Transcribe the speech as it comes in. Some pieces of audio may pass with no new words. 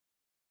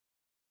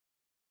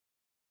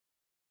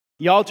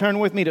Y'all turn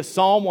with me to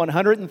Psalm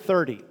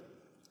 130.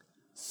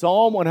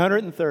 Psalm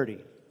 130.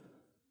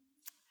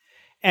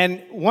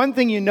 And one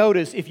thing you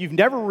notice, if you've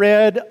never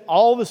read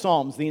all the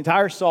Psalms, the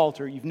entire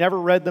Psalter, you've never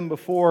read them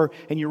before,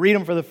 and you read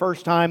them for the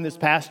first time this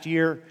past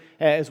year,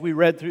 as we've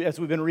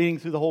been reading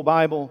through the whole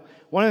Bible,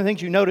 one of the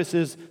things you notice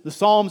is the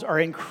Psalms are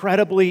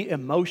incredibly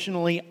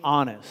emotionally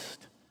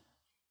honest.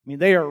 I mean,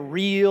 they are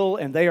real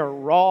and they are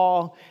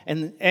raw,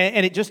 and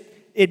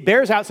it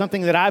bears out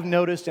something that I've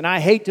noticed, and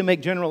I hate to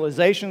make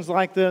generalizations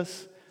like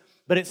this,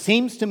 but it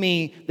seems to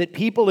me that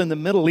people in the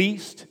Middle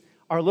East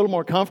are a little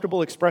more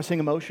comfortable expressing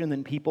emotion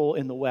than people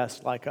in the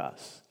West like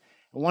us.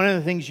 And one of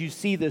the things you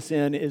see this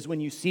in is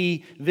when you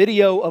see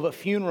video of a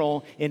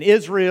funeral in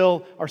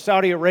Israel or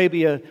Saudi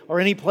Arabia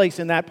or any place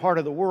in that part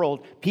of the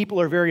world,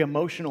 people are very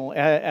emotional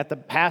at the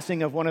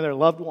passing of one of their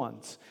loved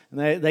ones.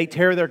 And they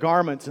tear their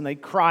garments and they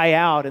cry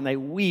out and they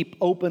weep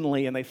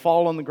openly and they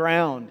fall on the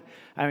ground.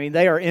 I mean,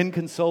 they are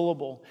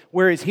inconsolable.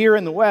 Whereas here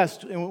in the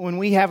West, when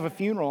we have a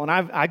funeral, and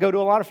I go to a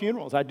lot of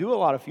funerals, I do a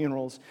lot of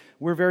funerals,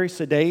 we're very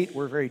sedate,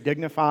 we're very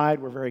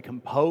dignified, we're very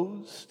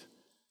composed.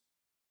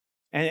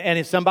 And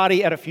if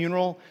somebody at a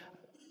funeral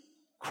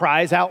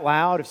cries out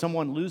loud, if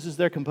someone loses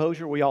their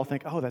composure, we all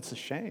think, oh, that's a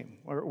shame.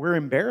 Or we're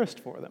embarrassed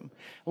for them.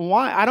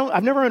 Why?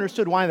 I've never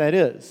understood why that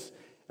is.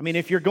 I mean,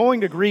 if you're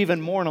going to grieve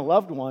and mourn a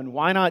loved one,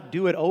 why not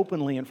do it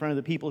openly in front of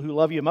the people who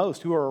love you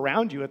most, who are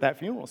around you at that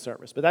funeral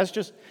service? But that's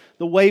just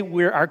the way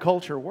our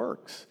culture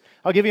works.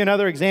 I'll give you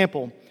another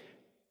example.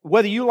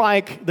 Whether you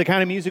like the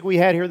kind of music we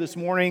had here this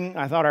morning,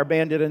 I thought our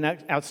band did an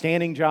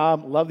outstanding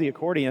job, love the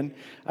accordion.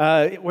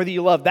 Whether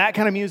you love that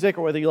kind of music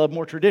or whether you love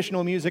more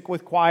traditional music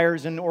with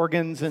choirs and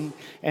organs and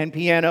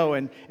piano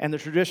and the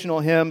traditional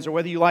hymns, or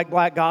whether you like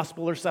black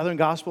gospel or southern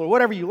gospel or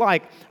whatever you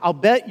like, I'll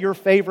bet your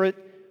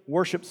favorite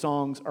worship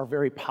songs are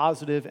very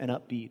positive and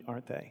upbeat,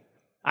 aren't they?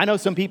 I know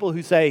some people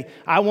who say,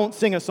 I won't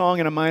sing a song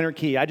in a minor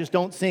key. I just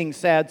don't sing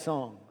sad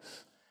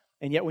songs.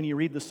 And yet when you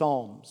read the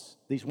Psalms,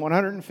 these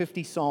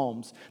 150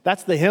 Psalms,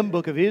 that's the hymn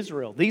book of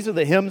Israel. These are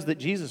the hymns that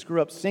Jesus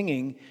grew up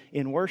singing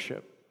in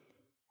worship.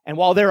 And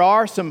while there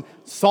are some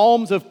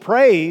Psalms of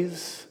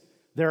praise,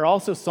 there are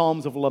also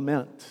Psalms of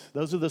lament.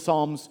 Those are the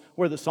Psalms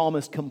where the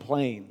psalmist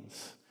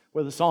complains,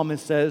 where the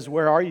psalmist says,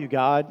 where are you,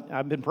 God?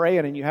 I've been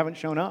praying and you haven't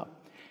shown up.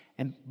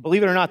 And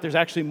believe it or not, there's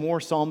actually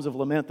more Psalms of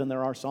lament than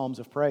there are Psalms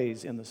of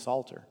praise in the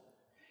Psalter.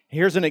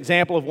 Here's an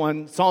example of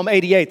one, Psalm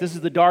 88. This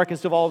is the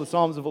darkest of all the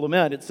Psalms of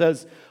lament. It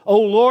says, O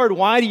Lord,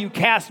 why do you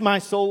cast my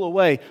soul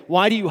away?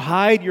 Why do you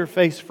hide your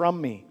face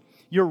from me?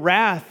 Your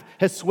wrath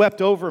has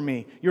swept over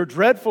me. Your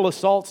dreadful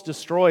assaults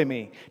destroy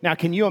me. Now,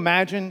 can you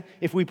imagine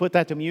if we put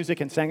that to music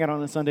and sang it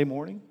on a Sunday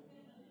morning?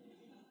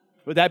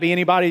 Would that be on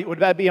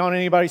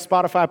anybody's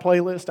Spotify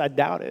playlist? I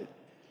doubt it.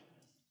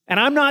 And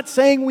I'm not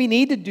saying we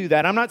need to do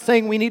that. I'm not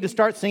saying we need to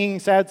start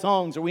singing sad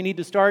songs or we need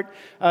to start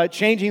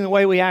changing the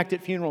way we act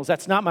at funerals.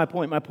 That's not my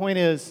point. My point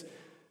is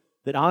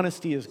that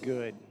honesty is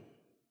good.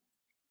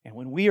 And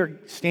when we are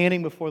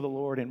standing before the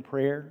Lord in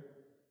prayer,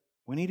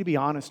 we need to be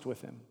honest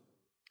with Him.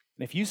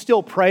 And if you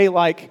still pray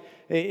like,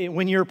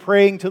 when you're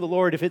praying to the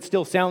Lord, if it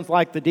still sounds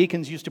like the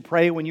deacons used to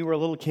pray when you were a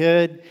little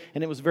kid,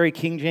 and it was very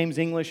King James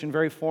English and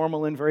very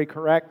formal and very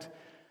correct,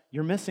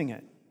 you're missing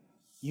it.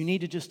 You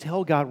need to just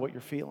tell God what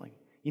you're feeling.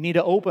 You need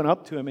to open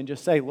up to Him and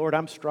just say, Lord,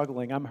 I'm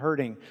struggling. I'm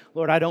hurting.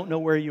 Lord, I don't know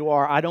where you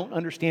are. I don't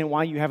understand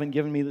why you haven't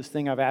given me this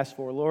thing I've asked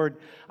for. Lord,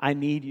 I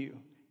need you.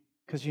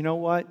 Because you know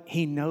what?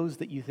 He knows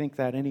that you think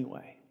that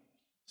anyway.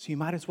 So you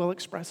might as well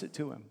express it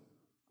to Him.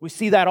 We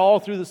see that all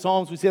through the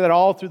Psalms. We see that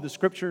all through the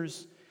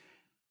Scriptures.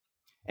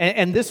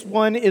 And this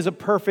one is a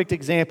perfect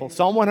example.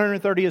 Psalm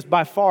 130 is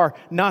by far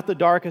not the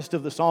darkest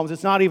of the Psalms.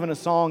 It's not even a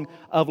song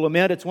of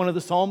lament. It's one of the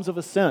Psalms of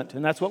ascent.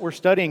 And that's what we're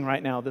studying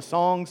right now. The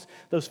songs,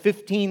 those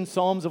 15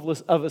 Psalms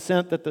of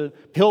ascent that the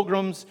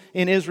pilgrims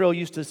in Israel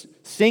used to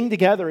sing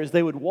together as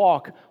they would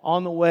walk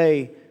on the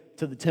way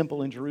to the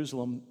temple in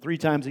Jerusalem 3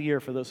 times a year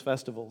for those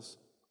festivals.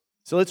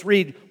 So let's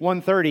read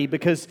 130,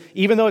 because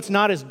even though it's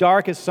not as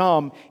dark as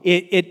Psalm,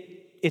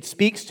 it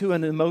speaks to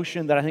an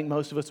emotion that I think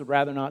most of us would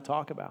rather not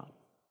talk about.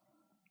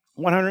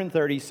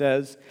 130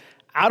 says,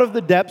 out of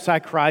the depths I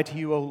cry to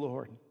you, O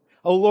Lord.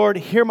 O Lord,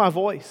 hear my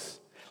voice.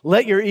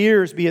 Let your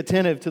ears be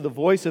attentive to the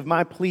voice of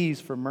my pleas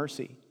for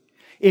mercy.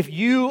 If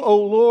you, O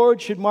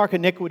Lord, should mark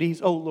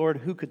iniquities, O Lord,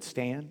 who could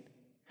stand?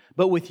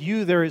 But with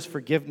you there is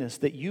forgiveness,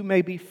 that you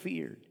may be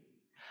feared.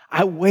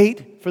 I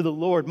wait for the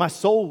Lord. My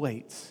soul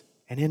waits,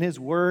 and in His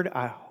word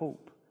I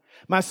hope.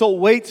 My soul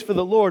waits for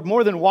the Lord,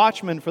 more than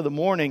watchmen for the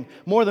morning,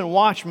 more than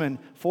watchmen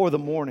for the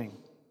morning.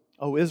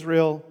 O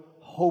Israel,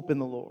 hope in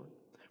the Lord.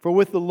 For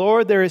with the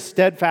Lord there is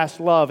steadfast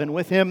love, and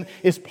with Him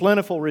is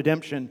plentiful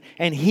redemption,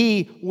 and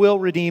He will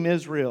redeem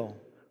Israel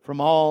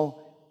from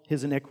all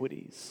his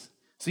iniquities.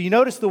 So you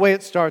notice the way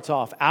it starts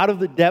off. Out of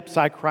the depths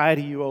I cry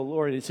to you, O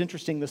Lord. It's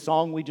interesting, the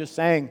song we just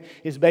sang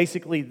is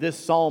basically this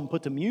psalm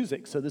put to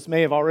music, so this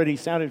may have already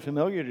sounded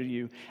familiar to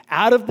you.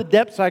 Out of the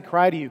depths I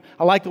cry to you.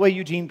 I like the way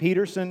Eugene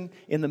Peterson,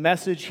 in the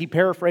Message, he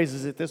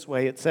paraphrases it this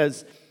way. It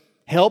says,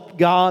 help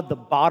God, the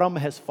bottom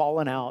has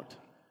fallen out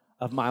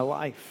of my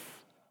life.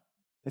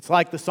 It's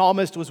like the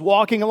psalmist was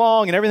walking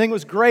along and everything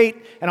was great,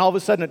 and all of a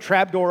sudden a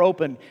trap door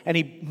opened and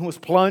he was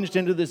plunged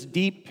into this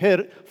deep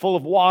pit full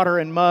of water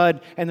and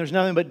mud, and there's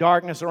nothing but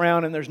darkness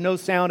around, and there's no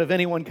sound of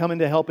anyone coming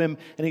to help him,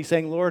 and he's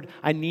saying, Lord,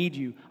 I need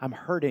you, I'm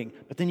hurting.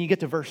 But then you get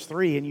to verse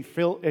 3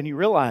 and you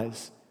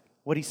realize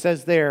what he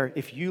says there,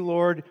 if you,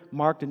 Lord,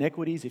 marked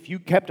iniquities, if you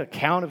kept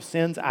account of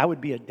sins, I would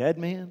be a dead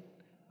man.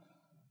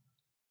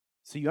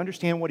 So you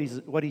understand what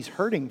he's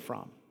hurting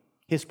from.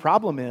 His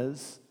problem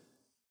is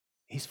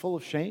he's full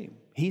of shame.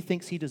 He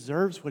thinks he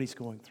deserves what he's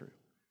going through.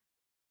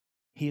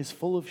 He is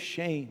full of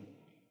shame.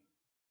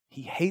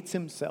 He hates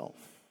himself.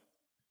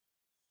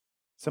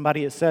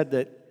 Somebody has said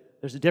that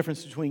there's a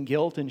difference between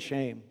guilt and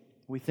shame.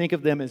 We think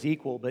of them as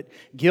equal, but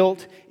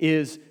guilt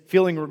is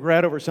feeling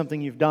regret over something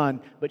you've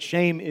done, but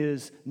shame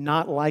is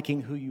not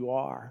liking who you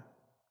are.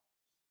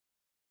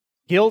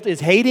 Guilt is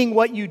hating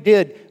what you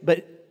did,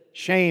 but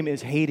shame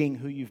is hating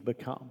who you've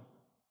become.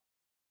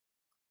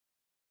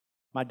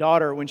 My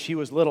daughter, when she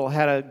was little,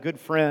 had a good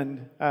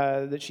friend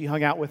that she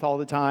hung out with all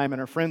the time, and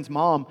her friend's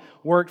mom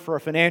worked for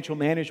a financial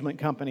management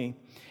company.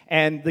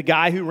 And the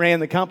guy who ran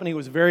the company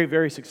was very,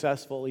 very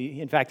successful.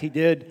 In fact, he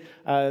did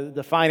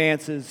the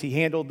finances. He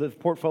handled the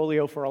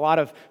portfolio for a lot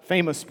of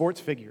famous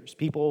sports figures,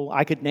 people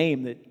I could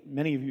name that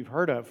many of you have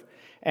heard of.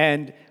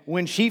 And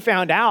when she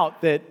found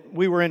out that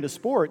we were into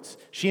sports,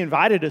 she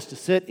invited us to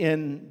sit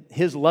in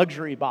his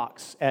luxury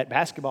box at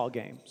basketball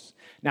games.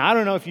 Now, I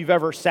don't know if you've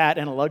ever sat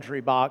in a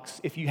luxury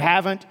box. If you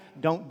haven't,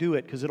 don't do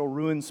it because it'll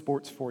ruin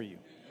sports for you.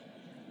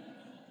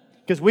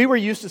 Because we were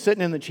used to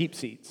sitting in the cheap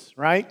seats,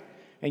 right?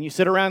 And you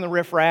sit around the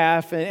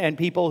riffraff and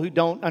people who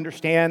don't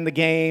understand the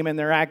game and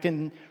they're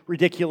acting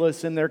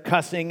ridiculous and they're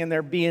cussing and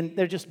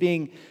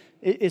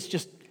it's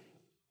just,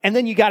 and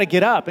then you got to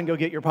get up and go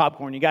get your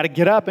popcorn. You got to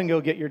get up and go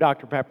get your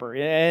Dr. Pepper.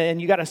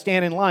 And you got to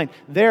stand in line.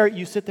 There,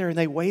 you sit there and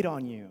they wait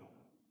on you.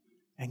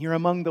 And you're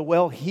among the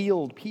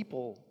well-heeled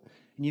people.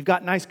 And you've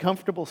got nice,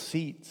 comfortable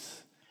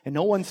seats, and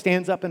no one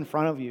stands up in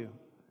front of you.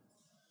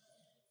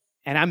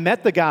 And I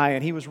met the guy,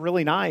 and he was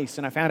really nice,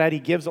 and I found out he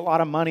gives a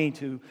lot of money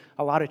to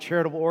a lot of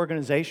charitable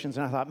organizations,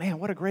 and I thought, man,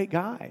 what a great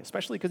guy,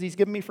 especially because he's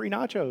giving me free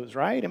nachos,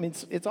 right? I mean,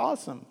 it's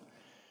awesome.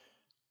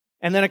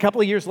 And then a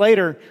couple of years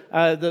later,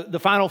 the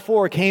Final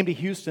Four came to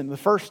Houston the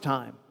first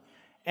time,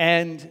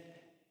 and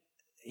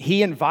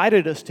he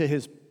invited us to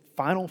his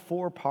Final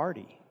Four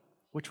party,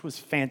 which was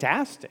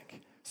fantastic.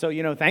 So,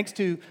 thanks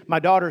to my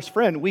daughter's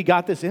friend, we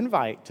got this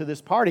invite to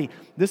this party.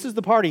 This is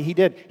the party he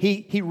did.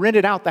 He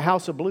rented out the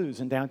House of Blues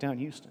in downtown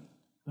Houston,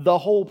 the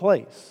whole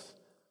place.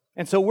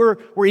 And so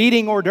we're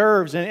eating hors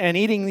d'oeuvres and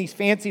eating these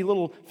fancy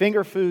little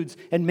finger foods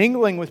and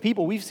mingling with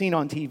people we've seen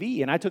on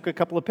TV. And I took a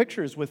couple of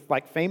pictures with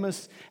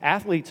famous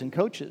athletes and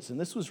coaches, and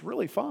this was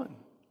really fun.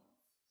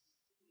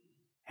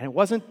 And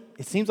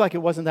it seems like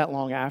it wasn't that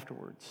long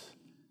afterwards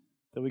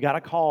that we got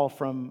a call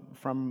from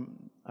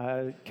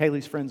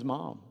Kaylee's friend's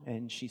mom,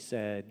 and she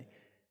said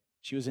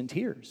she was in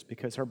tears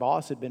because her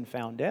boss had been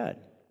found dead.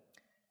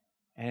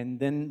 And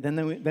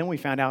then we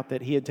found out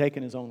that he had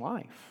taken his own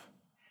life.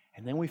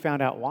 And then we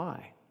found out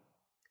why.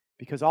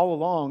 Because all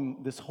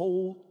along, this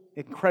whole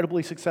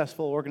incredibly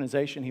successful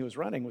organization he was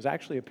running was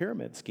actually a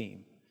pyramid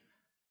scheme.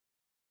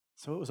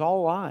 So it was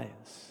all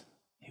lies.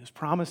 He was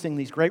promising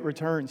these great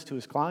returns to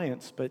his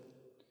clients, but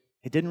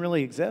it didn't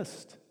really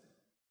exist.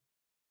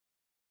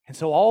 And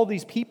so all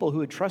these people who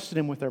had trusted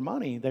him with their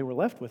money, they were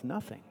left with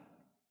nothing.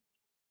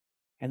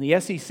 And the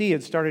SEC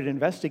had started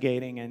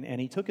investigating,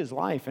 and he took his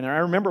life. And I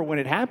remember when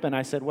it happened,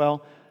 I said,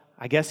 well,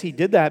 I guess he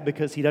did that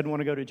because he doesn't want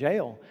to go to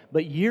jail.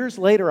 But years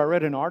later, I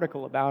read an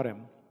article about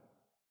him.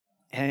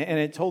 And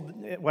it told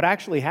what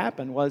actually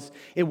happened was,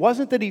 it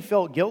wasn't that he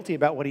felt guilty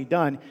about what he'd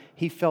done,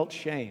 he felt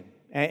shame.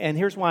 And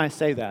here's why I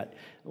say that.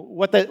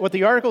 What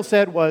the article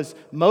said was,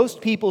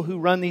 most people who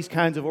run these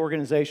kinds of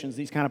organizations,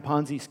 these kind of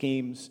Ponzi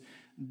schemes,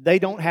 they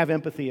don't have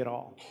empathy at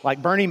all.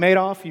 Like Bernie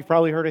Madoff, you've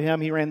probably heard of him.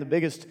 He ran the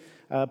biggest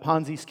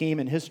Ponzi scheme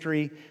in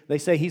history. They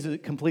say he's a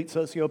complete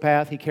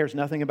sociopath. He cares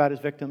nothing about his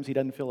victims. He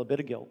doesn't feel a bit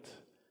of guilt.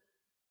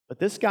 But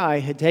this guy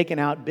had taken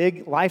out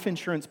big life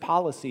insurance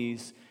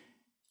policies,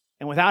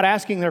 and without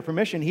asking their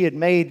permission, he had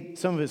made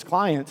some of his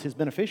clients his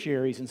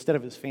beneficiaries instead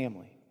of his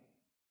family.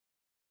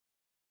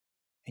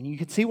 And you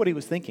could see what he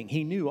was thinking.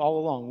 He knew all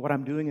along, what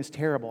I'm doing is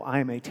terrible. I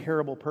am a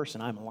terrible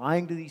person. I'm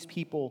lying to these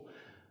people.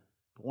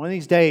 But one of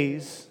these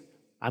days,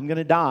 I'm going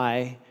to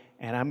die,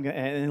 and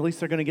at least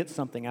they're going to get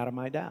something out of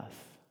my death.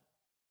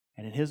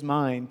 And in his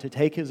mind, to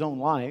take his own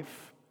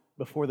life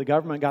before the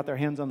government got their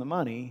hands on the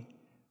money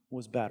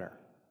was better,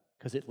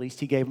 because at least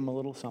he gave them a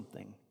little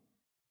something.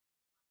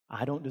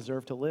 I don't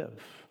deserve to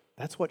live.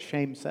 That's what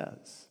shame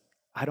says.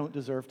 I don't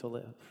deserve to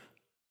live.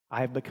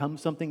 I have become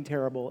something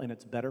terrible, and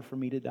it's better for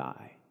me to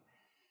die.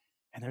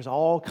 And there's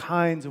all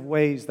kinds of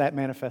ways that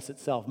manifests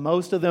itself.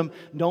 Most of them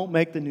don't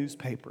make the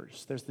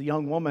newspapers. There's the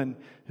young woman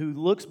who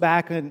looks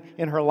back in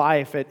her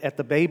life at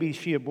the baby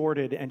she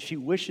aborted, and she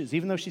wishes,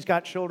 even though she's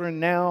got children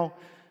now,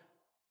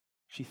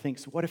 she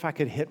thinks, what if I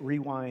could hit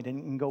rewind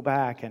and go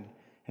back and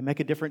make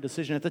a different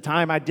decision? At the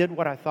time, I did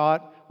what I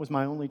thought was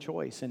my only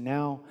choice, and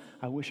now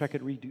I wish I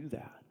could redo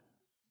that.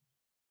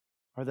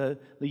 Or the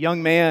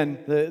young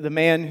man, the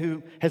man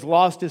who has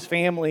lost his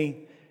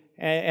family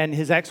and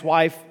his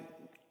ex-wife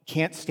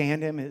can't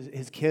stand him.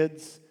 His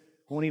kids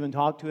won't even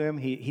talk to him.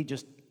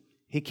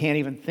 He can't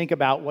even think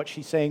about what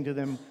she's saying to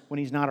them when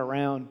he's not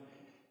around.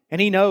 And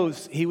he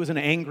knows he was an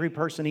angry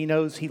person. He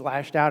knows he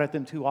lashed out at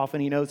them too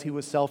often. He knows he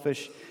was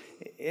selfish.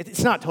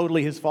 It's not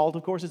totally his fault,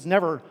 of course. It's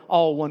never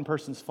all one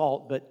person's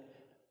fault. But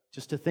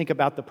just to think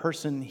about the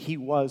person he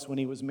was when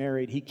he was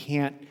married, he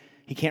can't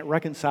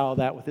reconcile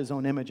that with his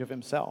own image of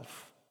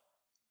himself.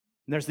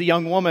 And there's the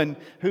young woman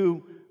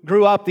who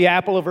grew up the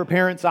apple of her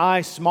parents'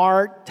 eye,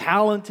 smart,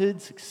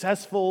 talented,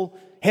 successful,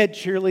 head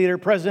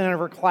cheerleader, president of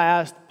her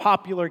class,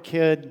 popular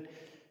kid.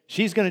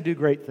 She's going to do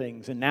great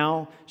things. And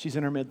now she's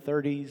in her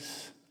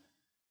mid-30s.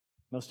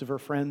 Most of her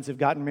friends have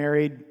gotten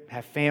married,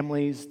 have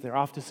families, they're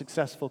off to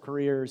successful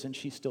careers, and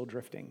she's still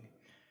drifting.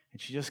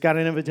 And she just got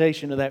an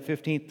invitation to that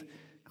 15th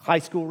high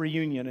school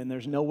reunion, and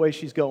there's no way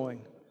she's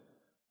going.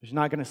 She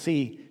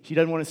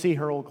doesn't want to see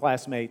her old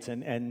classmates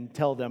and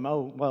tell them,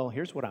 oh, well,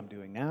 here's what I'm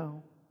doing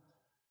now.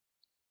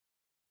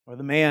 Or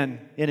the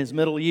man in his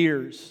middle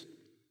years,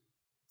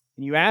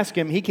 and you ask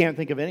him, he can't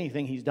think of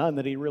anything he's done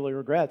that he really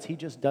regrets. He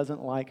just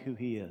doesn't like who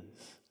he is.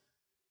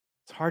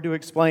 It's hard to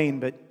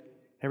explain, but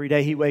every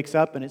day he wakes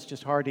up and it's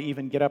just hard to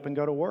even get up and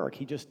go to work.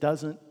 He just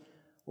doesn't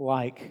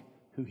like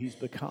who he's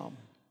become.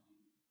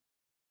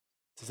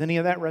 Does any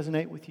of that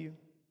resonate with you?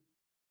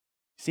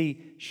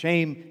 See,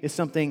 shame is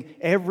something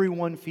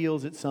everyone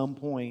feels at some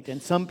point, and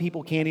some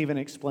people can't even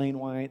explain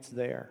why it's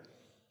there.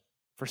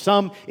 For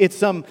some, it's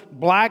some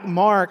black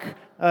mark,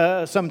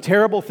 some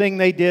terrible thing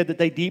they did that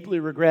they deeply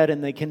regret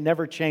and they can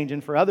never change.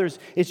 And for others,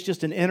 it's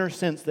just an inner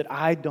sense that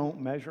I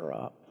don't measure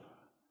up.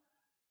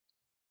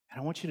 And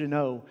I want you to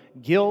know,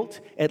 guilt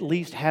at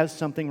least has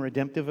something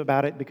redemptive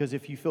about it, because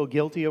if you feel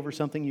guilty over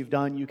something you've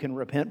done, you can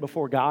repent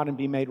before God and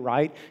be made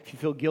right. If you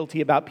feel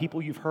guilty about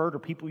people you've hurt or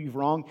people you've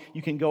wronged,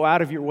 you can go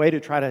out of your way to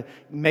try to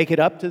make it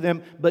up to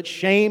them. But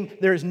shame,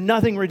 there is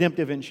nothing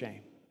redemptive in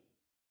shame.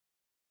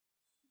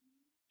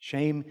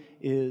 Shame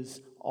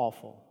is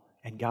awful,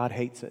 and God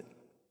hates it.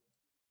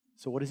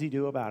 So what does He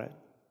do about it?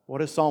 What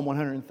does Psalm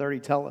 130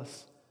 tell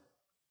us?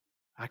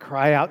 I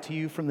cry out to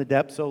you from the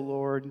depths, O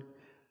Lord.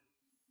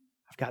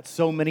 I've got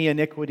so many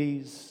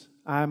iniquities.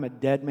 I'm a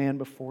dead man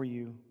before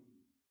you.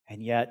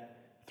 And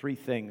yet, 3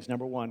 things.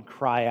 Number 1,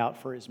 cry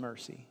out for His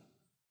mercy.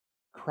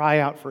 Cry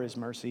out for His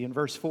mercy. In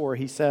verse 4,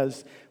 he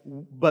says,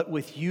 but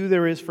with you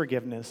there is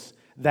forgiveness,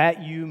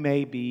 that you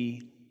may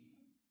be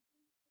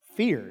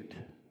feared.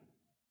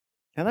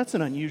 Now that's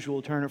an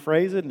unusual turn of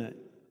phrase, isn't it?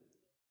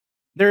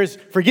 There is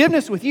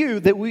forgiveness with you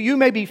that you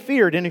may be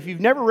feared. And if you've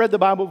never read the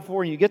Bible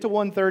before and you get to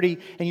 130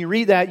 and you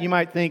read that, you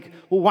might think,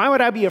 well, why would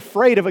I be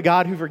afraid of a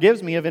God who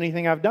forgives me of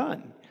anything I've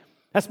done?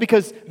 That's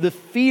because the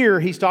fear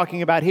he's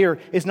talking about here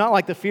is not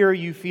like the fear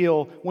you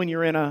feel when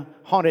you're in a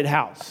haunted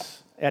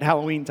house at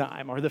Halloween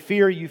time, or the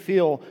fear you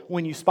feel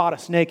when you spot a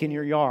snake in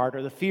your yard,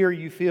 or the fear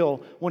you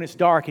feel when it's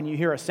dark and you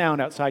hear a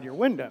sound outside your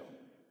window.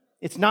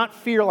 It's not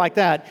fear like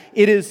that.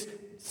 It is,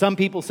 some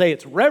people say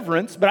it's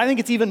reverence, but I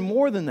think it's even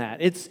more than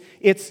that. It's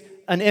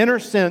an inner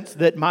sense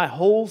that my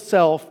whole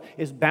self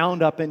is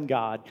bound up in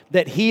God,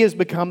 that He has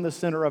become the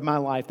center of my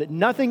life, that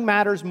nothing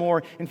matters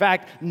more. In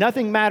fact,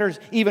 nothing matters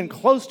even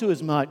close to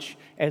as much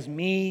as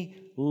me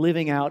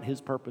living out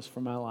His purpose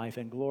for my life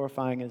and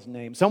glorifying His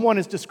name. Someone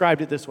has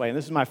described it this way, and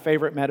this is my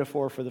favorite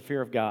metaphor for the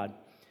fear of God.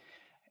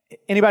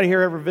 Anybody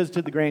here ever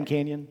visited the Grand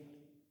Canyon?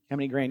 How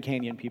many Grand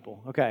Canyon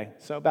people? Okay,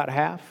 so about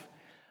half.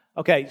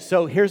 Okay,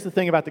 so here's the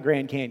thing about the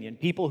Grand Canyon.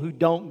 People who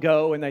don't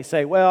go and they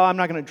say, well, I'm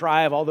not going to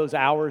drive all those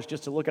hours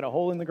just to look at a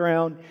hole in the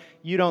ground.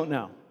 You don't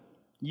know.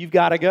 You've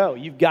got to go.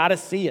 You've got to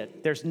see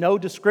it. There's no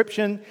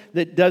description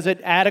that does it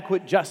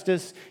adequate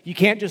justice. You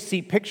can't just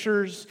see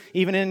pictures.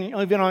 Even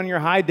on your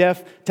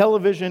high-def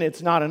television,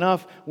 it's not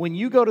enough. When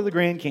you go to the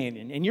Grand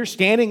Canyon and you're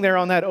standing there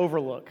on that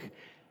overlook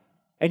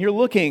and you're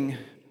looking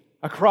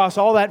across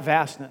all that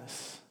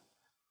vastness,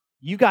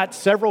 you got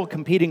several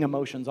competing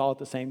emotions all at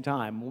the same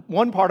time.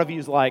 One part of you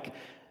is like,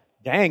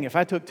 dang, if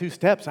I took 2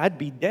 steps, I'd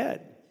be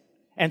dead.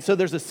 And so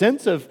there's a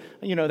sense of,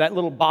 that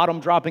little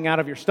bottom dropping out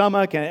of your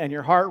stomach and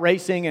your heart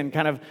racing and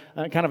kind of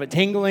a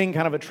tingling,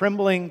 kind of a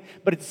trembling.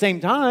 But at the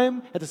same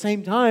time,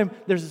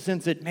 there's a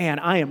sense that, man,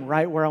 I am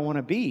right where I want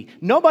to be.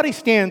 Nobody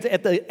stands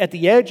at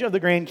the edge of the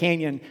Grand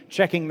Canyon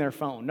checking their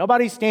phone.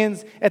 Nobody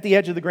stands at the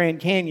edge of the Grand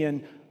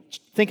Canyon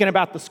thinking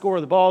about the score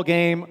of the ball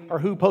game or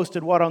who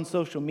posted what on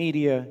social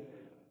media.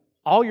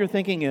 All you're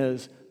thinking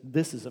is,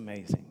 this is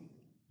amazing.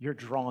 You're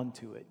drawn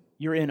to it.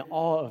 You're in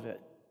awe of it.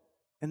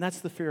 And that's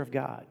the fear of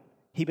God.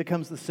 He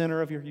becomes the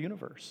center of your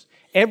universe.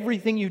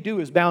 Everything you do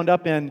is bound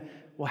up in,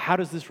 well, how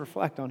does this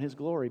reflect on His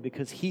glory?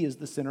 Because He is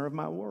the center of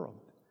my world.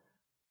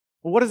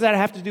 Well, what does that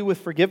have to do with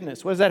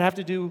forgiveness? What does that have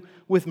to do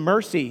with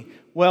mercy?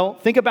 Well,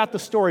 think about the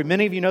story.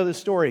 Many of you know this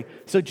story.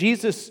 So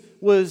Jesus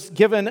was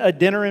given a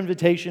dinner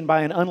invitation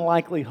by an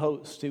unlikely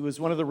host. He was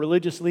one of the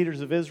religious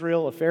leaders of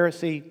Israel, a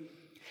Pharisee.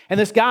 And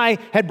this guy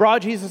had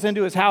brought Jesus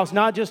into his house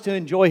not just to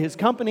enjoy his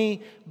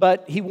company,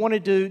 but he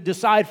wanted to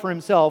decide for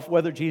himself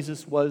whether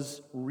Jesus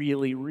was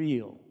really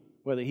real.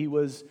 whether he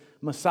was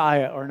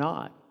Messiah or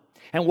not.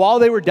 And while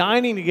they were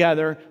dining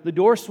together, the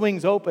door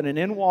swings open and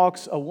in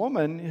walks a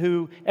woman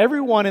who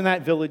everyone in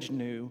that village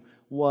knew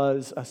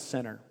was a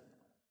sinner.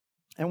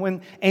 And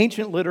when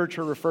ancient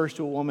literature refers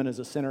to a woman as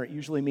a sinner, it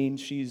usually means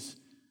she's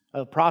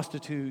a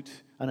prostitute,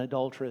 an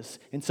adulteress.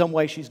 In some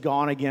way, she's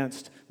gone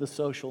against the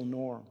social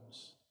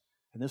norms.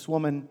 And this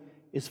woman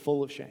is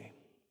full of shame,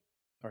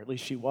 or at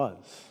least she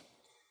was.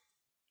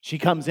 She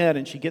comes in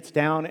and she gets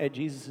down at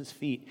Jesus'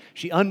 feet.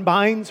 She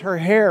unbinds her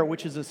hair,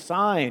 which is a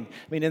sign.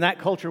 I mean, in that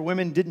culture,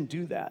 women didn't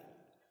do that.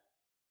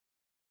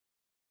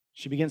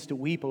 She begins to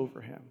weep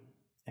over him.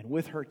 And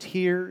with her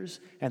tears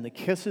and the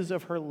kisses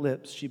of her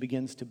lips, she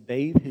begins to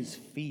bathe his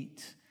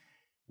feet,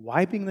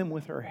 wiping them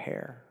with her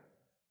hair.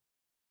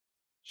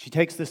 She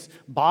takes this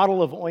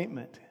bottle of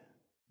ointment,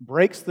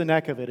 breaks the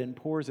neck of it, and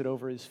pours it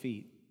over his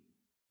feet.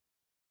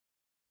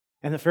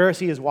 And the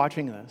Pharisee is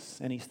watching this,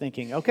 and he's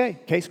thinking, okay,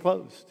 case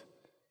closed.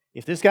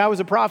 If this guy was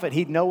a prophet,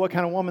 he'd know what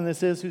kind of woman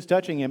this is who's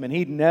touching him, and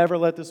he'd never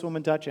let this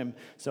woman touch him.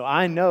 So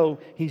I know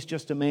he's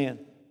just a man.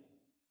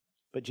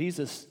 But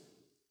Jesus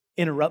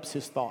interrupts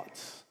his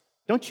thoughts.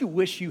 Don't you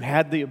wish you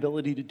had the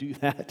ability to do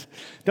that?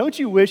 Don't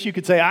you wish you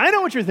could say, I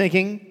know what you're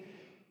thinking?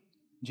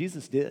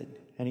 Jesus did.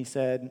 And he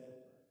said,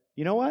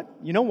 you know what?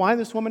 You know why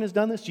this woman has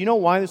done this? Do you know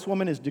why this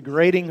woman is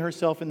degrading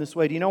herself in this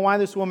way? Do you know why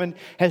this woman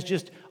has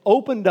just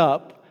opened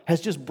up,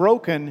 has just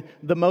broken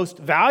the most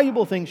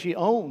valuable thing she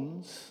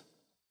owns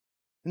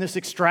in this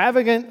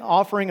extravagant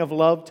offering of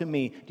love to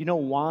me? Do you know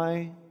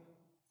why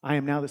I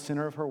am now the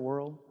center of her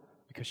world?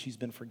 Because she's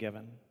been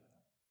forgiven.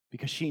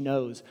 Because she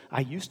knows,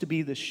 I used to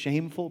be this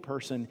shameful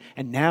person,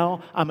 and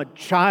now I'm a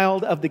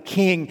child of the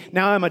King.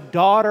 Now I'm a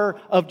daughter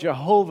of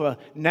Jehovah.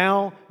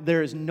 Now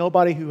there is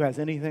nobody who has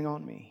anything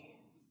on me.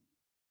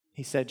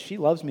 He said, she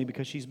loves me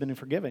because she's been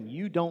forgiven.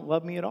 You don't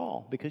love me at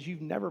all because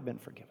you've never been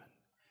forgiven.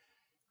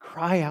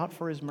 Cry out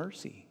for his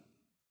mercy.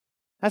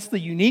 That's the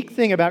unique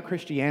thing about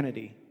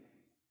Christianity.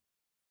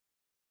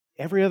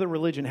 Every other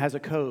religion has a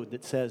code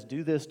that says,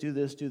 do this, do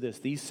this, do this.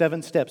 These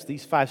 7 steps,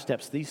 these 5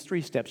 steps, these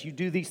 3 steps. You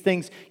do these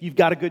things, you've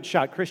got a good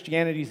shot.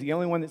 Christianity is the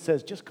only one that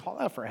says, just call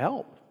out for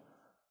help.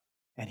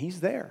 And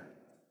he's there.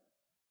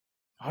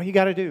 All you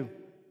got to do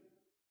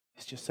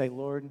is just say,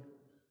 Lord,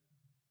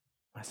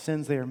 my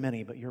sins, they are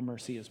many, but your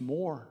mercy is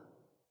more.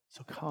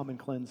 So come and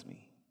cleanse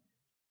me.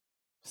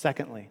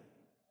 Secondly,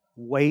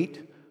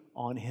 wait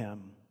on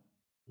him.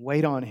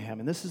 Wait on him.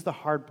 And this is the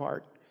hard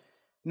part.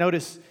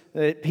 Notice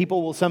that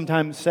people will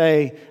sometimes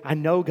say, I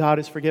know God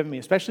has forgiven me,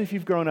 especially if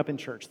you've grown up in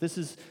church. This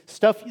is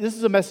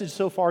a message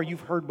so far you've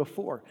heard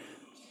before.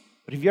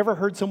 But have you ever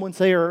heard someone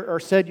say or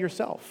said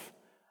yourself,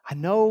 I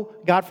know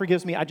God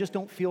forgives me, I just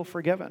don't feel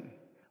forgiven.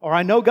 Or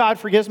I know God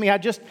forgives me,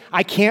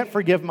 I can't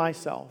forgive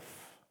myself.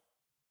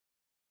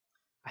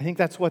 I think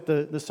that's what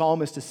the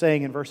psalmist is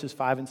saying in verses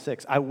 5 and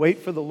 6. I wait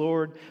for the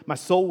Lord. My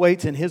soul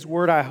waits in his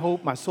word, I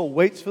hope. My soul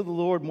waits for the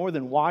Lord more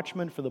than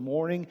watchmen for the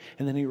morning.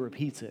 And then he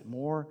repeats it,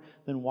 more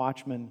than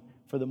watchmen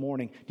for the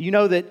morning. Do you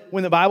know that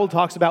when the Bible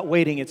talks about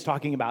waiting, it's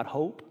talking about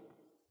hope?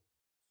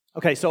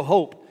 Okay, so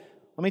hope.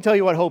 Let me tell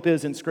you what hope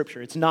is in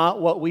Scripture. It's not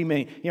what we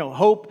mean. You know,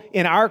 hope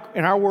in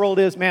our world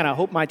is, man, I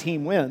hope my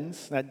team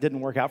wins. That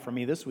didn't work out for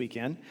me this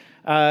weekend.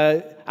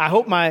 I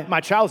hope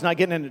my child's not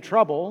getting into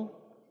trouble.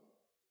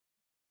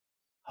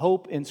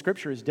 Hope in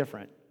Scripture is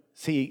different.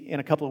 See, in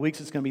a couple of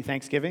weeks, it's going to be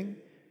Thanksgiving,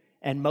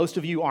 and most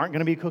of you aren't going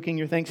to be cooking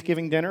your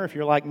Thanksgiving dinner. If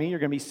you're like me, you're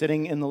going to be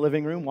sitting in the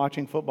living room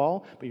watching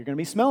football, but you're going to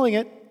be smelling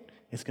it.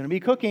 It's going to be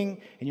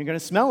cooking, and you're going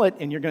to smell it,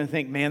 and you're going to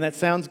think, man, that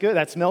sounds good.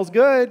 That smells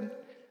good.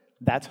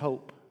 That's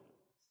hope,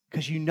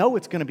 because you know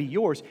it's going to be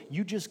yours.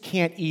 You just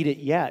can't eat it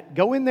yet.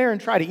 Go in there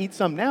and try to eat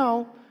some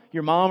now.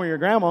 Your mom or your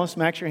grandma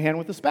smacks your hand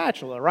with a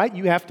spatula, right?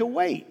 You have to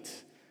wait.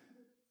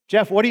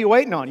 Jeff, what are you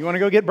waiting on? You want to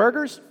go get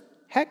burgers?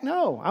 Heck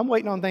no, I'm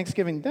waiting on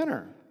Thanksgiving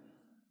dinner.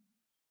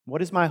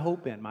 What is my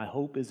hope in? My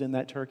hope is in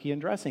that turkey and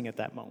dressing at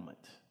that moment.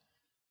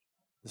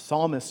 The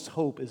psalmist's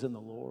hope is in the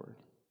Lord.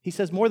 He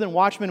says, more than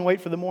watchmen wait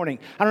for the morning.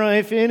 I don't know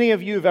if any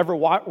of you have ever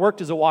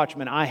worked as a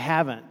watchman. I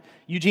haven't.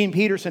 Eugene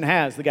Peterson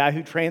has, the guy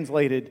who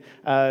translated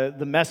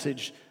the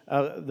message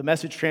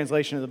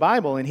translation of the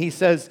Bible. And he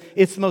says,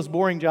 it's the most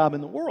boring job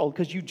in the world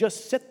because you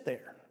just sit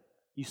there.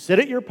 You sit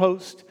at your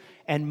post,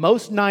 and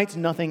most nights,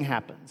 nothing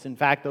happens. In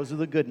fact, those are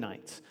the good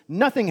nights.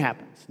 Nothing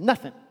happens.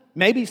 Nothing.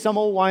 Maybe some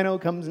old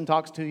wino comes and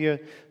talks to you,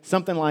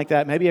 something like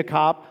that. Maybe a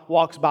cop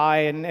walks by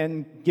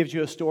and gives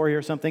you a story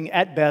or something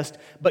at best.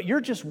 But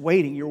you're just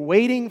waiting. You're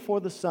waiting for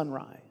the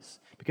sunrise.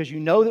 Because you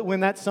know that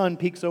when that sun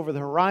peeks over the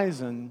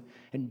horizon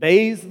and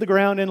bathes the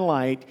ground in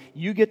light,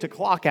 you get to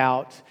clock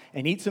out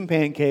and eat some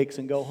pancakes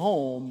and go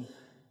home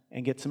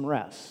and get some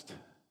rest.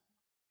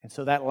 And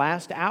so that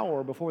last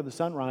hour before the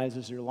sunrise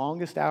is your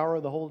longest hour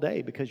of the whole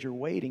day because you're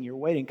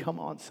waiting. Come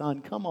on, son,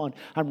 come on.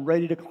 I'm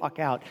ready to clock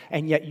out.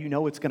 And yet you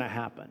know it's going to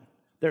happen.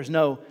 There's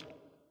no,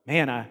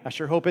 man, I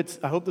sure hope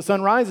I hope the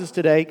sun rises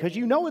today because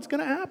you know it's going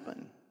to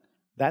happen.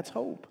 That's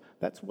hope.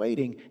 That's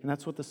waiting. And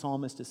that's what the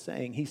psalmist is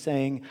saying. He's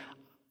saying,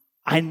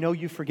 I know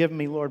you've forgiven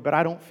me, Lord, but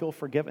I don't feel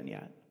forgiven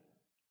yet.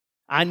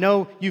 I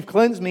know you've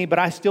cleansed me, but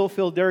I still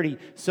feel dirty.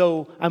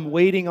 So I'm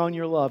waiting on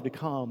your love to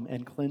come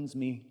and cleanse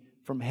me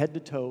from head to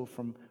toe,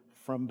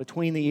 from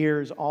between the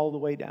ears all the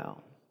way down.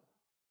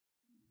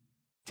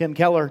 Tim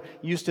Keller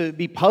used to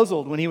be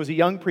puzzled when he was a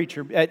young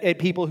preacher at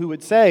people who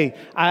would say,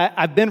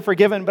 I've been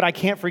forgiven, but I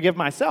can't forgive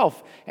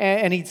myself.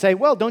 And he'd say,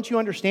 well, don't you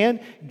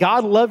understand?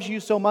 God loves you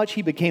so much,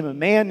 He became a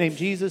man named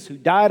Jesus who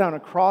died on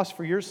a cross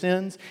for your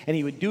sins, and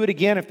He would do it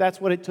again if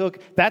that's what it took.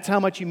 That's how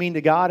much you mean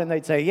to God. And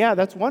they'd say, yeah,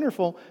 that's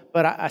wonderful,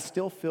 but I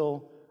still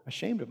feel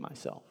ashamed of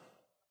myself.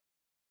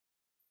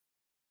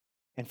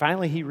 And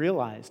finally he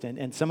realized,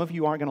 and some of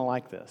you aren't going to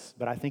like this,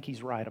 but I think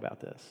he's right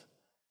about this.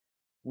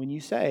 When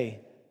you say,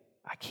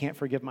 I can't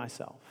forgive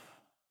myself,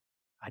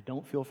 I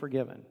don't feel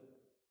forgiven,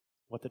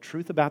 what the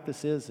truth about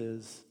this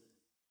is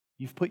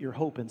you've put your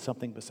hope in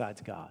something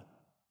besides God.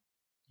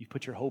 You've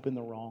put your hope in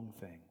the wrong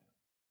thing.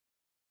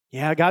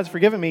 Yeah, God's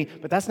forgiven me,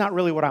 but that's not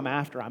really what I'm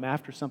after. I'm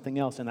after something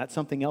else, and that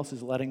something else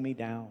is letting me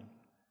down.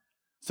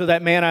 So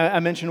that man I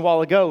mentioned a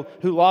while ago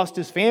who lost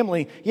his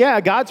family, yeah,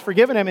 God's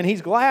forgiven him, and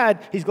he's glad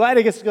he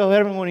gets to go to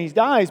heaven when he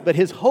dies, but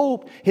his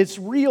hope, his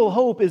real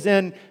hope is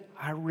in,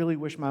 I really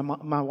wish my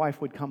wife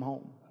would come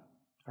home.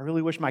 I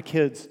really wish my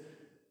kids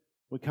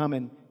would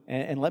come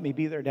and let me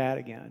be their dad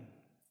again.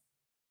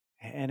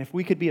 And if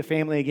we could be a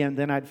family again,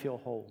 then I'd feel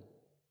whole.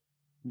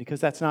 And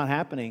because that's not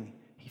happening,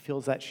 he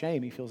feels that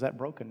shame, he feels that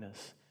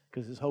brokenness,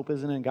 because his hope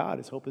isn't in God,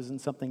 his hope is in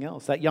something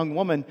else. That young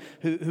woman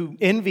who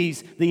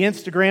envies the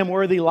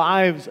Instagram-worthy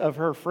lives of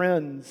her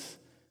friends,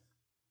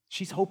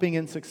 she's hoping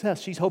in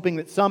success. She's hoping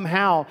that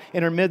somehow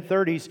in her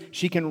mid-30s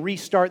she can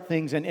restart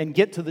things and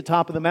get to the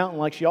top of the mountain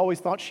like she always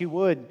thought she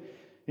would.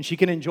 And she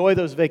can enjoy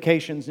those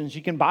vacations, and she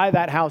can buy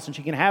that house, and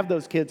she can have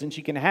those kids, and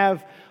she can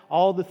have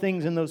all the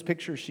things in those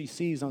pictures she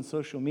sees on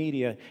social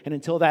media. And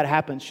until that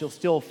happens, she'll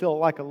still feel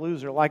like a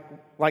loser,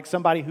 like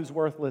somebody who's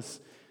worthless,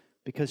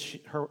 because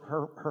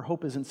her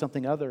hope is in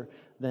something other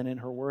than in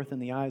her worth in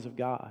the eyes of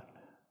God.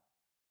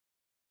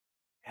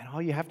 And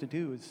all you have to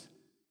do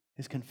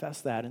is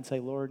confess that and say,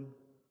 Lord,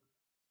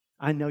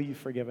 I know you've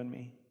forgiven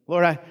me.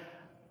 Lord,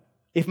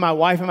 if my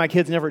wife and my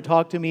kids never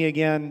talk to me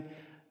again,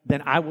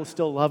 then I will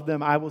still love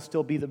them. I will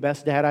still be the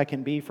best dad I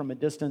can be from a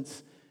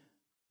distance.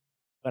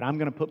 But I'm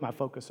going to put my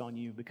focus on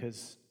you,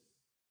 because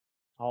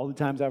all the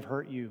times I've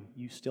hurt you,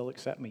 you still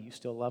accept me. You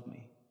still love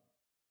me.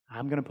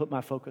 I'm going to put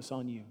my focus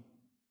on you.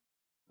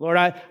 Lord,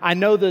 I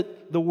know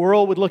that the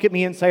world would look at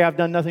me and say I've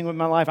done nothing with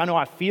my life. I know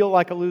I feel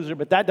like a loser,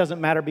 but that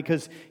doesn't matter,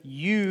 because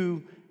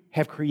you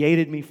have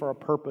created me for a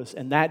purpose,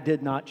 and that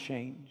did not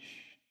change.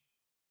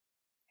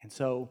 And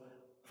so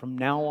from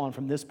now on,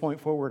 from this point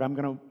forward, I'm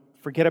going to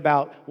forget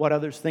about what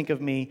others think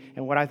of me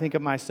and what I think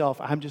of myself.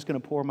 I'm just going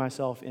to pour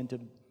myself into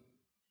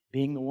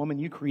being the woman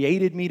you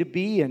created me to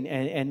be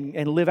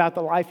and live out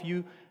the life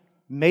you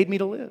made me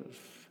to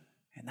live.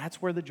 And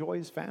that's where the joy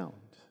is found.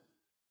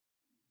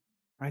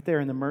 Right there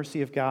in the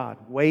mercy of God.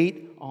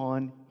 Wait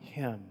on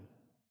Him.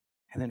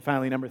 And then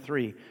finally, number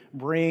 3,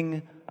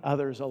 bring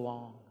others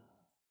along.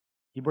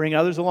 You bring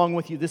others along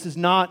with you. This is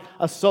not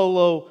a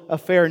solo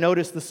affair.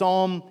 Notice the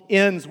psalm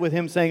ends with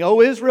him saying,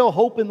 O Israel,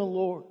 hope in the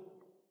Lord.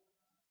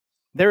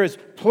 There is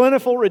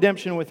plentiful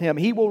redemption with Him.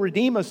 He will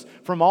redeem us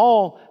from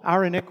all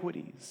our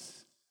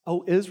iniquities.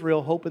 O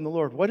Israel, hope in the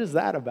Lord. What is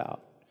that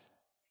about?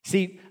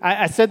 See,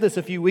 I said this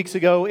a few weeks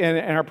ago in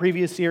our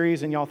previous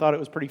series, and y'all thought it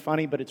was pretty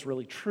funny, but it's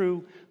really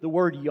true. The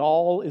word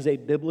y'all is a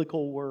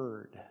biblical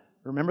word.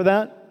 Remember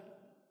that?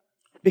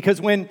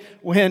 Because when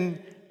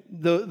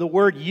the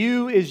word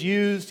you is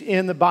used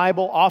in the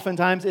Bible,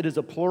 oftentimes it is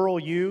a plural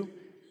you.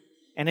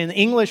 And in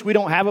English, we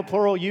don't have a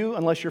plural you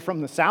unless you're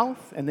from the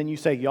South, and then you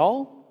say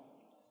y'all.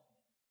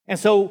 And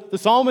so the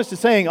psalmist is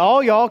saying, oh,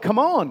 y'all, come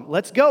on,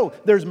 let's go.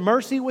 There's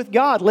mercy with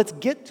God. Let's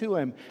get to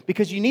Him.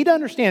 Because you need to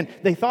understand,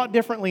 they thought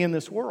differently in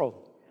this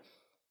world.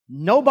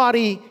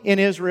 Nobody in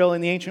Israel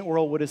in the ancient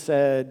world would have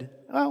said,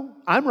 well,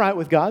 I'm right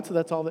with God, so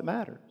that's all that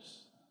matters.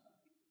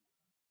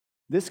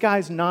 This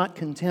guy's not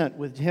content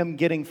with him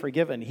getting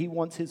forgiven. He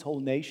wants his whole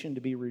nation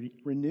to be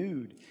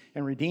renewed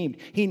and redeemed.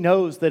 He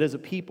knows that as a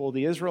people,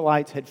 the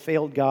Israelites had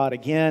failed God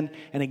again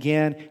and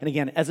again and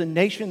again. As a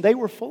nation, they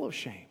were full of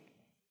shame.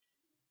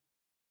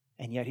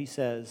 And yet he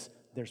says,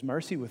 there's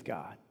mercy with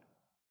God.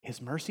 His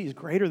mercy is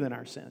greater than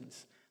our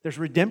sins. There's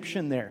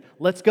redemption there.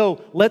 Let's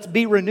go. Let's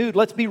be renewed.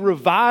 Let's be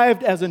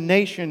revived as a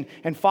nation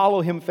and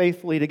follow Him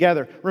faithfully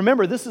together.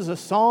 Remember, this is a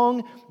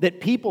song that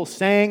people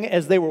sang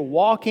as they were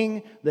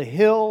walking the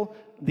hill,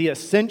 the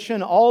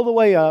ascension, all the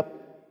way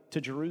up to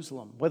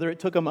Jerusalem. Whether it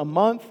took them a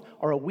month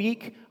or a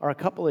week or a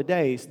couple of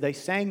days, they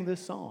sang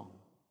this song.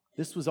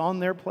 This was on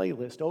their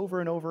playlist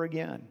over and over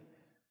again.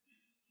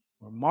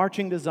 We're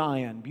marching to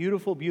Zion,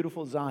 beautiful,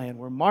 beautiful Zion.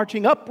 We're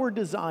marching upward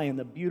to Zion,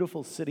 the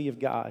beautiful city of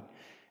God.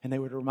 And they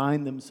would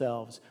remind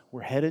themselves,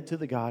 we're headed to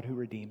the God who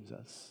redeems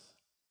us.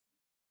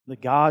 The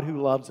God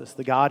who loves us.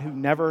 The God who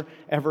never,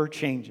 ever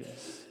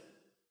changes.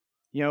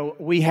 You know,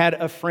 we had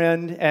a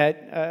friend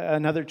at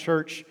another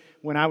church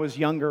when I was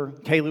younger.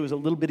 Kaylee was a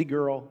little bitty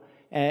girl.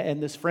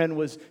 And this friend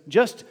was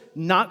just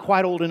not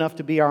quite old enough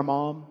to be our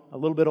mom. A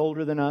little bit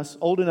older than us.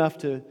 Old enough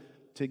to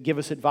give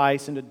us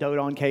advice and to dote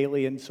on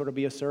Kaylee and sort of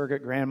be a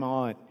surrogate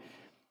grandma. And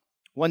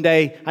one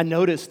day, I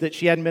noticed that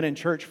she hadn't been in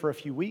church for a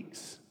few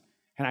weeks.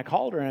 And I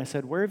called her and I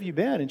said, "Where have you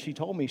been?" And she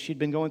told me she'd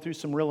been going through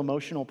some real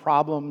emotional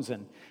problems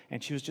and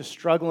she was just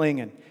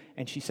struggling.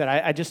 And she said,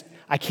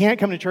 I can't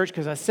come to church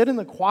because I sit in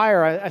the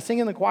choir, I sing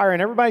in the choir,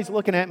 and everybody's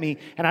looking at me,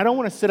 and I don't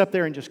want to sit up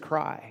there and just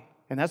cry.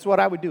 And that's what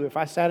I would do. If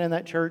I sat in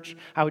that church,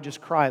 I would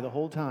just cry the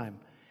whole time.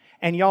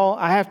 And y'all,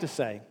 I have to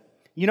say,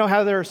 you know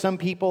how there are some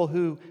people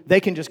who they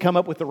can just come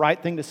up with the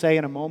right thing to say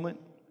in a moment?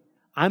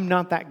 I'm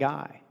not that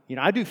guy. You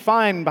know, I do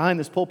fine behind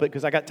this pulpit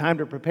because I got time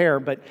to prepare,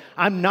 but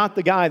I'm not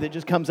the guy that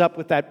just comes up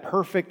with that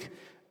perfect,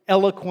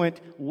 eloquent,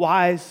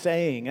 wise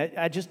saying.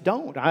 I just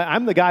don't.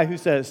 I'm the guy who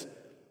says,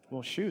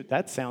 "Well, shoot,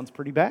 that sounds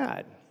pretty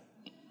bad.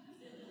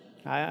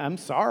 I'm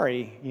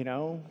sorry, you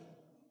know.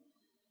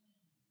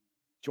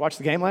 Did you watch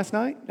the game last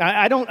night?"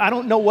 I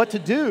don't know what to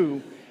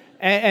do.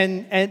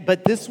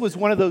 But this was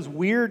one of those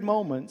weird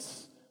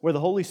moments where the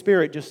Holy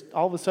Spirit just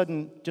all of a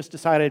sudden just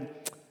decided,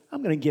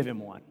 I'm going to give him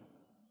one.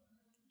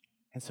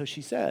 And so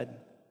she said,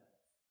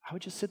 I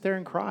would just sit there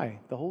and cry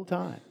the whole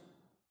time.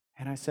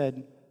 And I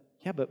said,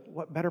 yeah, but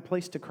what better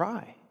place to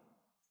cry?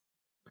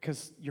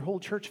 Because your whole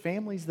church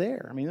family's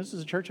there. I mean, this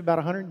is a church of about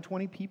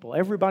 120 people.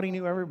 Everybody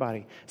knew everybody.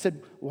 I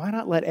said, why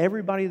not let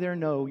everybody there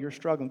know you're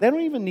struggling? They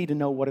don't even need to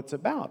know what it's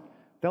about.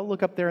 They'll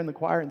look up there in the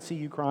choir and see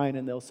you crying,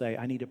 and they'll say,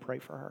 I need to pray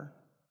for her.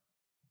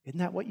 Isn't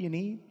that what you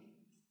need?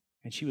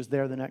 And she was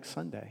there the next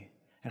Sunday.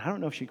 And I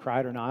don't know if she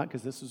cried or not,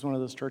 because this was one of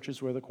those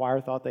churches where the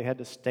choir thought they had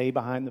to stay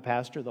behind the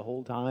pastor the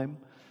whole time,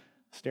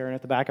 staring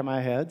at the back of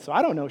my head. So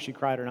I don't know if she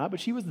cried or not,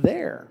 but she was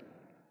there.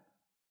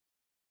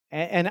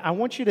 And I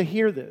want you to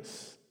hear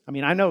this. I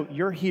mean, I know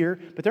you're here,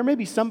 but there may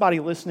be somebody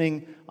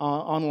listening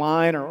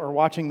online or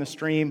watching the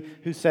stream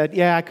who said,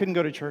 yeah, I couldn't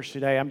go to church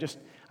today. I'm just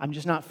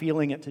not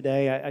feeling it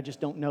today. I just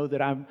don't know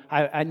that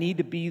I need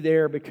to be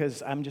there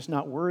because I'm just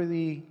not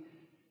worthy.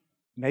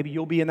 Maybe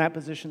you'll be in that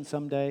position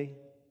someday.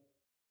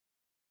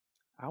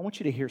 I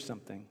want you to hear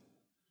something.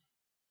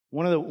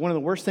 One of the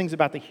worst things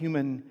about the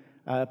human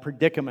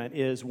predicament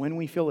is when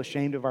we feel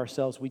ashamed of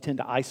ourselves, we tend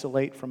to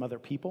isolate from other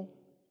people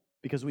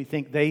because we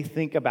think they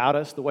think about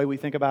us the way we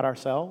think about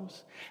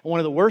ourselves. And one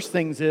of the worst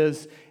things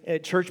is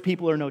church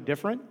people are no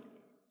different.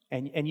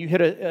 And you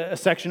hit a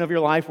section of your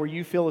life where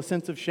you feel a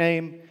sense of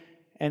shame,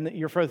 and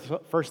your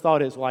first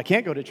thought is, well, I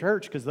can't go to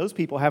church because those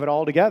people have it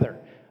all together.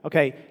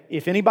 Okay,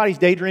 if anybody's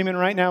daydreaming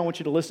right now, I want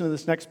you to listen to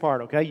this next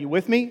part, okay? You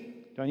with me?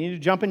 Do I need to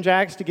jump in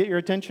jacks to get your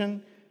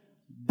attention?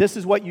 This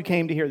is what you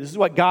came to hear. This is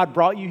what God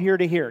brought you here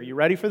to hear. You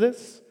ready for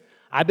this?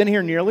 I've been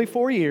here nearly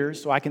 4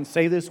 years, so I can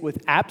say this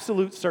with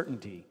absolute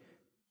certainty.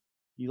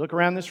 You look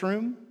around this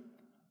room,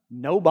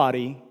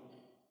 nobody,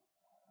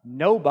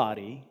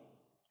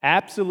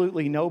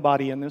 absolutely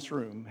nobody in this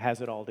room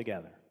has it all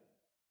together.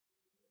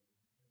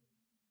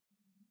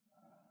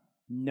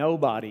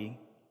 Nobody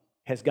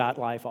has got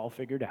life all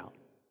figured out.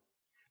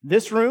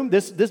 This room,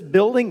 this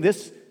building,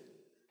 this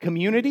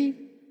community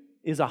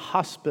is a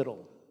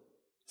hospital.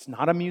 It's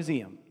not a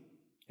museum.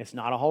 It's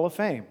not a Hall of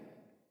Fame.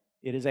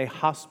 It is a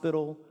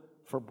hospital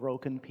for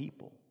broken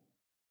people.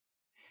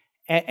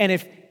 And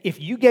if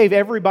you gave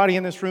everybody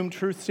in this room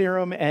truth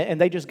serum and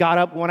they just got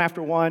up one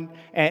after one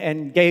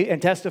and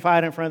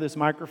testified in front of this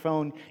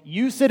microphone,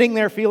 you sitting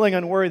there feeling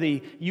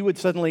unworthy, you would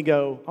suddenly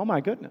go, oh my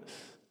goodness,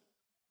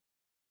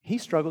 he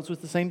struggles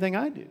with the same thing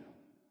I do.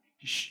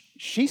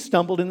 She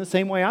stumbled in the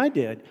same way I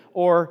did.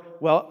 Or,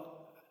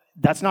 well,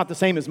 that's not the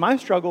same as my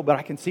struggle, but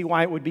I can see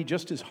why it would be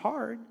just as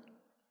hard.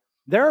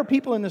 There are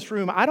people in this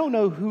room, I don't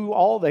know who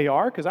all they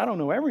are because I don't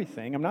know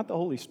everything. I'm not the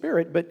Holy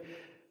Spirit, but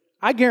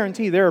I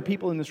guarantee there are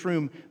people in this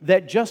room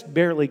that just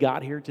barely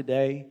got here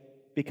today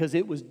because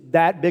it was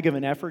that big of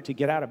an effort to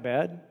get out of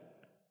bed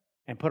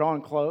and put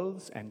on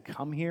clothes and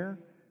come here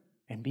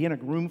and be in a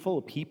room full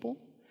of people.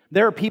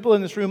 There are people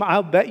in this room,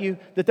 I'll bet you,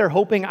 that they're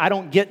hoping I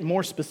don't get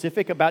more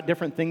specific about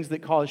different things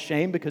that cause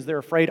shame because they're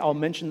afraid I'll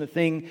mention the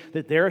thing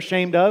that they're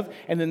ashamed of,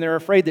 and then they're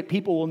afraid that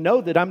people will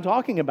know that I'm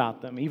talking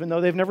about them, even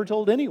though they've never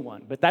told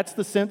anyone. But that's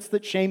the sense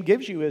that shame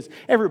gives you, is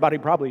everybody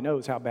probably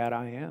knows how bad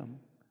I am.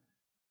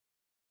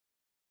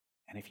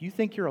 And if you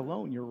think you're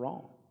alone, you're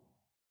wrong.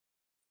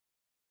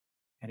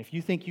 And if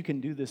you think you can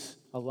do this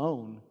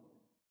alone,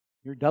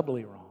 you're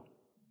doubly wrong.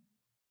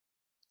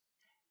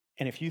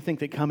 And if you think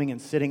that coming and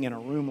sitting in a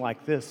room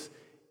like this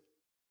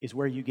is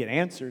where you get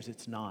answers,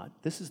 it's not.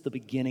 This is the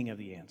beginning of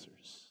the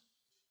answers.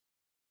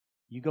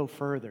 You go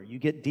further, you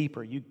get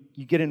deeper, you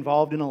get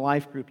involved in a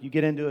life group, you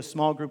get into a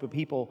small group of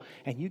people,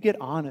 and you get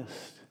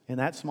honest in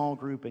that small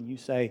group and you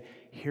say,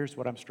 here's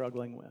what I'm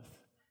struggling with.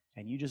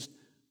 And you just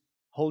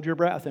hold your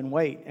breath and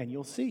wait, and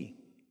you'll see.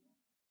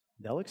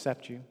 They'll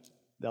accept you,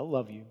 they'll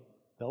love you,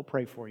 they'll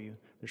pray for you.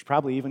 There's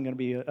probably even going to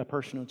be a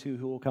person or two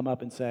who will come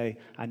up and say,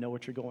 I know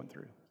what you're going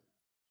through.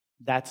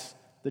 That's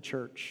the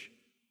church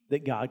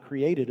that God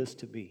created us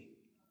to be.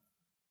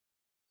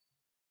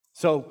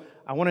 So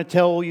I want to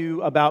tell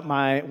you about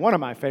one of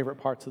my favorite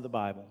parts of the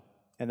Bible,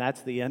 and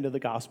that's the end of the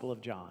Gospel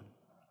of John.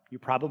 You're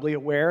probably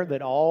aware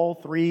that all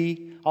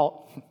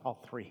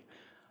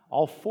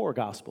four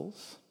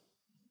Gospels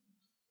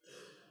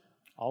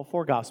All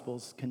four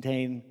Gospels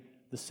contain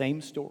the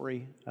same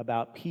story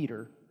about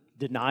Peter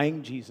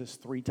denying Jesus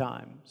 3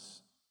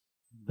 times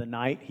the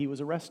night he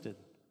was arrested.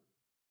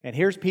 And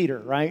here's Peter,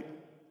 right?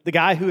 The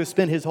guy who has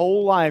spent his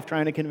whole life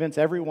trying to convince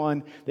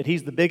everyone that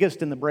he's the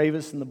biggest and the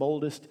bravest and the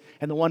boldest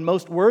and the one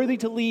most worthy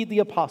to lead the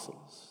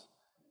apostles.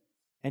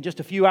 And just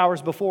a few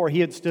hours before,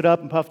 he had stood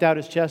up and puffed out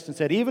his chest and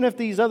said, even if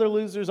these other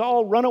losers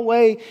all run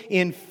away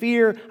in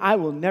fear, I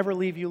will never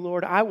leave you,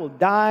 Lord. I will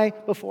die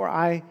before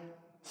I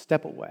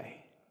step away.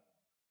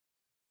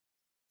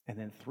 And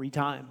then 3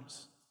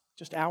 times,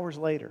 just hours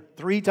later,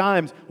 3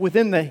 times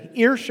within the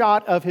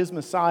earshot of his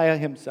Messiah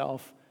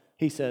himself,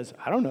 he says,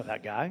 I don't know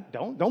that guy.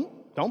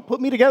 Don't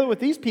put me together with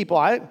these people.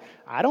 I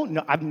don't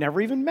know. I've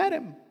never even met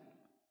him. And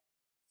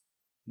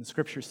the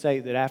scriptures say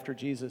that after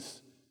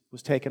Jesus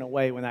was taken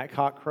away, when that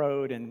cock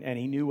crowed and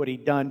he knew what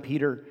he'd done,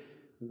 Peter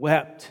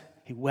wept.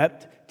 He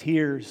wept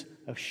tears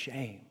of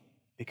shame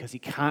because he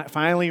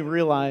finally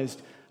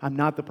realized, I'm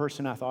not the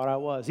person I thought I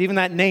was. Even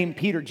that name,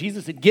 Peter,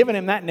 Jesus had given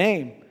him that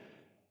name.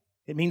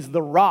 It means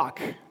the rock.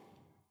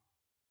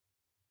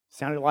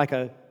 Sounded like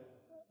an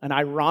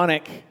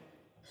ironic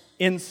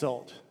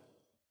insult.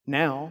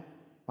 Now,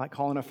 like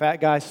calling a fat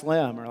guy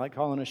Slim or like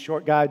calling a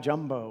short guy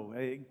Jumbo,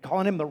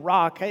 calling him the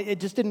rock, it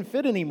just didn't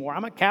fit anymore.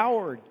 I'm a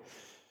coward.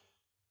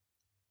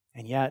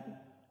 And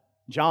yet,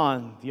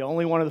 John, the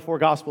only one of the 4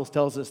 Gospels,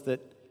 tells us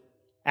that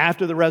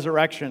after the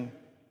resurrection,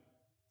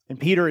 and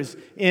Peter is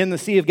in the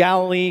Sea of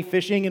Galilee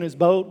fishing in his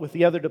boat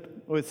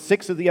with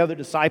 6 of the other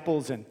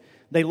disciples, and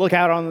they look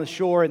out on the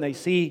shore and they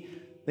see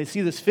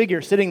this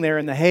figure sitting there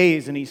in the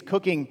haze, and he's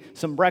cooking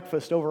some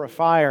breakfast over a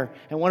fire,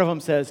 and one of them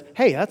says,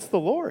 hey, that's the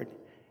Lord.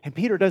 And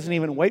Peter doesn't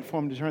even wait for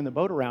him to turn the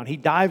boat around. He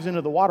dives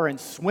into the water and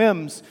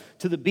swims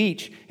to the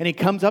beach, and he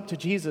comes up to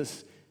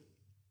Jesus,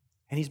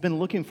 and he's been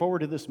looking forward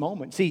to this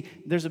moment. See,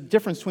 there's a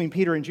difference between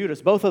Peter and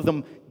Judas. Both of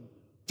them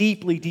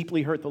deeply,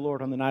 deeply hurt the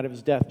Lord on the night of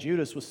his death.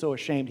 Judas was so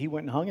ashamed, he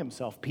went and hung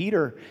himself.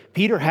 Peter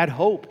had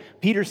hope.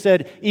 Peter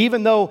said,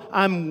 even though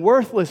I'm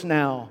worthless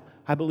now,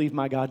 I believe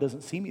my God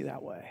doesn't see me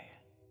that way.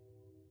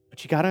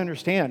 But you got to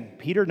understand,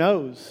 Peter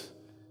knows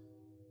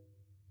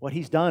what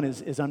he's done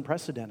is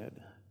unprecedented.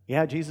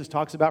 Yeah, Jesus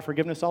talks about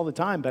forgiveness all the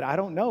time, but I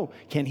don't know.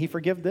 Can he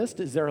forgive this?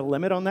 Is there a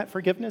limit on that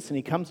forgiveness? And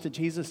he comes to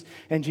Jesus,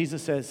 and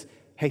Jesus says,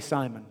 hey,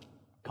 Simon,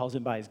 calls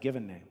him by his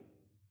given name.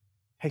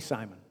 Hey,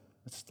 Simon,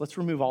 let's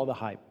remove all the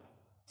hype.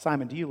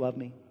 Simon, do you love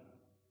me?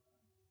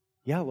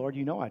 Yeah, Lord,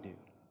 you know I do.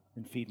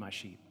 And feed my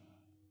sheep.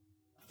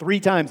 3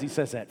 times he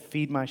says that,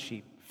 feed my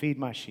sheep, feed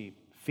my sheep,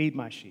 feed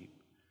my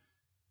sheep.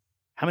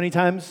 How many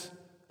times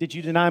did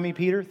you deny me,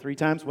 Peter? 3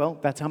 times? Well,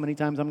 that's how many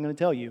times I'm going to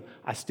tell you.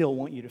 I still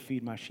want you to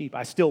feed my sheep.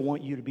 I still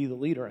want you to be the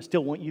leader. I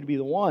still want you to be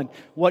the one.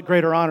 What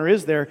greater honor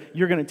is there?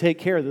 You're going to take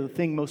care of the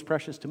thing most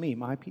precious to me,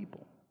 my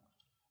people.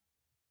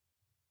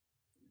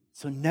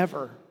 So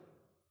never,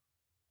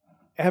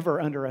 ever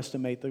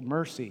underestimate the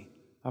mercy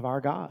of our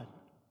God.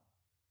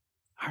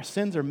 Our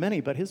sins are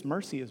many, but His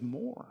mercy is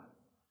more.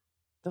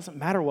 It doesn't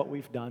matter what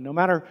we've done. No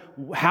matter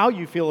how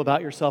you feel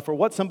about yourself or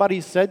what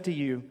somebody said to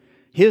you,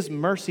 His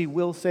mercy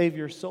will save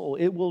your soul.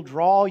 It will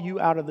draw you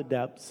out of the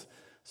depths.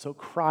 So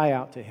cry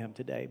out to Him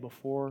today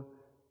before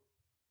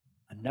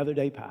another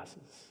day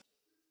passes.